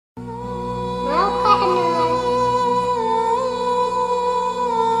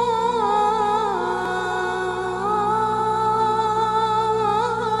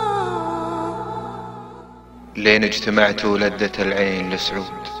لين اجتمعت ولدت العين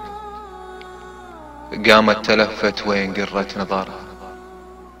لسعود، قامت تلفت وين قرت نظرها،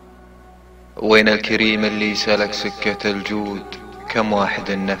 وين الكريم اللي سلك سكة الجود، كم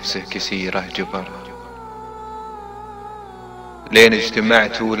واحد نفسه كسيرة جبرها. لين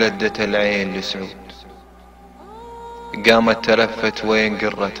اجتمعت ولدت العين لسعود، قامت تلفت وين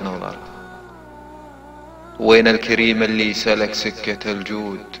قرت نظرها، وين الكريم اللي سلك سكة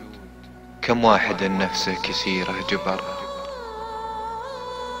الجود، كم واحد نفسه كسيرة جبرها.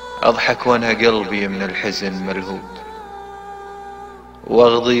 أضحك وانها قلبي من الحزن ملهوب،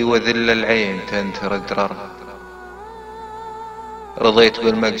 واغضي وذل العين تنثر دررها. رضيت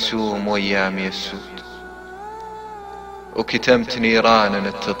بالمقسوم وايامي السود، وكتمت نيران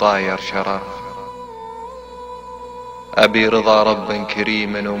التطاير شررها. أبي رضا رب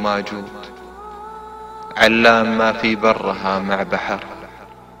كريم وماجود، علام ما في برها مع بحرها.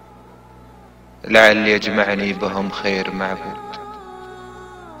 لعل يجمعني بهم خير معبود،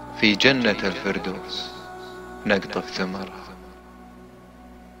 في جنة الفردوس نقطف ثمرها.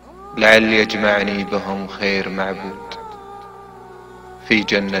 لعل يجمعني بهم خير معبود، في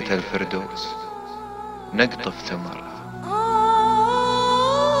جنة الفردوس نقطف ثمرها.